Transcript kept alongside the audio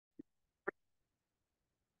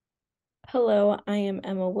Hello, I am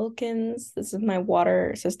Emma Wilkins. This is my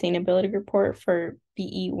water sustainability report for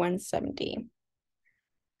BE 170.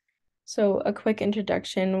 So, a quick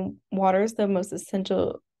introduction. Water is the most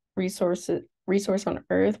essential resource on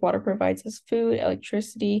Earth. Water provides us food,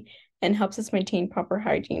 electricity, and helps us maintain proper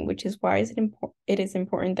hygiene, which is why it is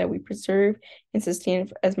important that we preserve and sustain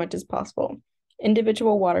it as much as possible.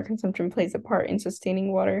 Individual water consumption plays a part in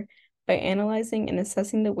sustaining water. By analyzing and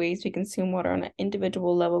assessing the ways we consume water on an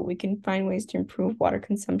individual level, we can find ways to improve water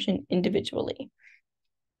consumption individually.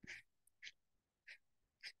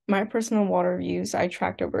 My personal water use, I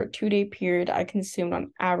tracked over a 2-day period. I consumed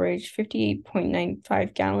on average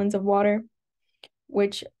 58.95 gallons of water,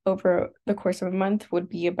 which over the course of a month would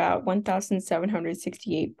be about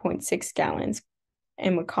 1,768.6 gallons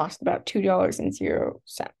and would cost about $2.00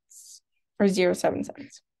 or 07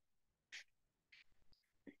 cents.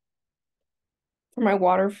 For my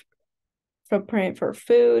water footprint for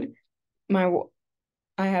food, I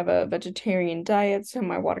have a vegetarian diet, so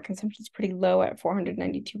my water consumption is pretty low at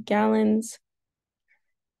 492 gallons.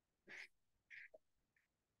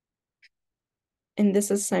 In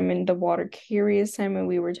this assignment, the water carry assignment,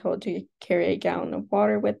 we were told to carry a gallon of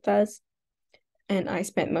water with us, and I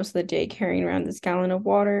spent most of the day carrying around this gallon of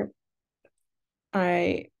water.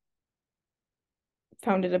 I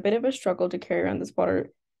found it a bit of a struggle to carry around this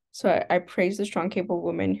water, so I praise the strong, capable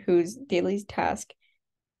women whose daily task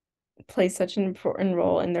plays such an important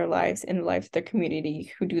role in their lives and the lives of their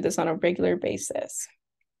community who do this on a regular basis.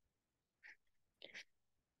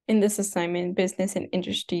 In this assignment, business and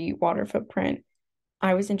industry water footprint,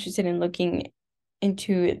 I was interested in looking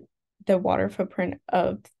into the water footprint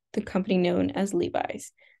of the company known as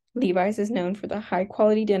Levi's. Levi's is known for the high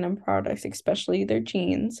quality denim products, especially their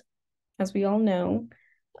jeans. As we all know,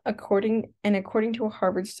 according to a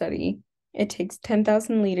Harvard study, it takes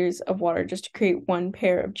 10,000 liters of water just to create one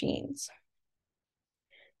pair of jeans.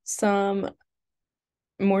 Some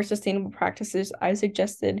more sustainable practices I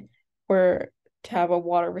suggested were to have a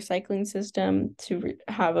water recycling system, to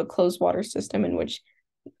have a closed water system in which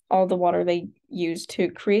all the water they use to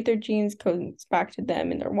create their jeans goes back to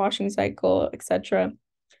them in their washing cycle, etc.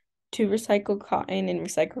 To recycle cotton and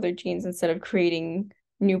recycle their jeans instead of creating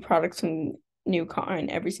new products from new cotton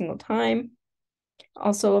every single time.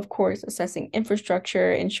 Also, of course, assessing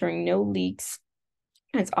infrastructure, ensuring no leaks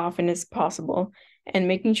as often as possible, and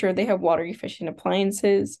making sure they have water efficient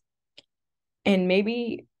appliances, and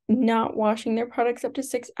maybe not washing their products up to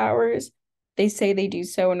 6 hours. They say they do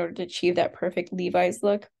so in order to achieve that perfect Levi's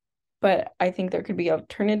look, but I think there could be an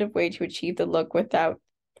alternative way to achieve the look without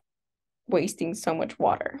wasting so much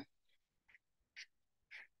water.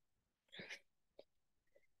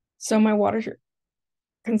 So my water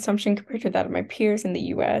consumption compared to that of my peers in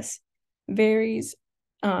the US varies.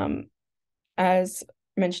 As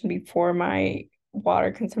mentioned before, my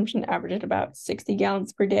water consumption averaged about 60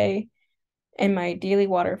 gallons per day, and my daily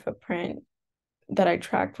water footprint that I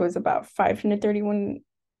tracked was about 531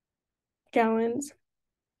 gallons.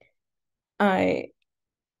 I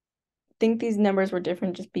think these numbers were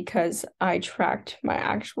different just because I tracked my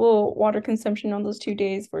actual water consumption on those 2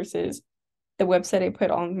 days versus the website I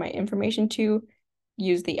put all of my information to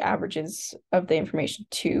use the averages of the information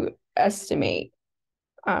to estimate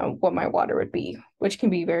what my water would be, which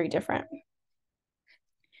can be very different.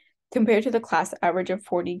 Compared to the class average of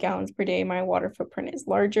 40 gallons per day, my water footprint is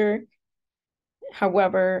larger.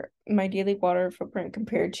 However, my daily water footprint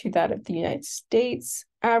compared to that of the United States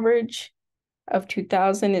average of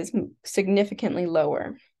 2,000 is significantly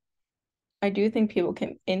lower. I do think people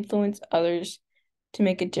can influence others to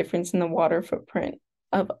make a difference in the water footprint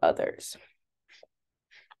of others.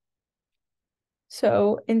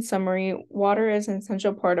 So, in summary, water is an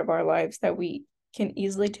essential part of our lives that we can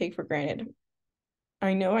easily take for granted.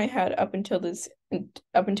 I know I had up until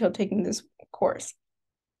taking this course.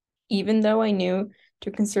 Even though I knew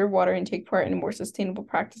to conserve water and take part in more sustainable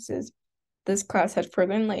practices, this class had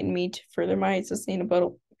further enlightened me to further my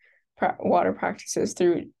sustainable water practices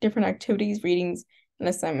through different activities, readings, and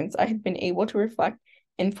assignments. I had been able to reflect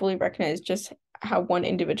and fully recognize just how one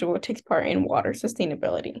individual takes part in water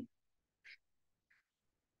sustainability.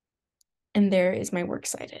 And there is my works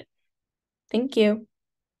cited. Thank you.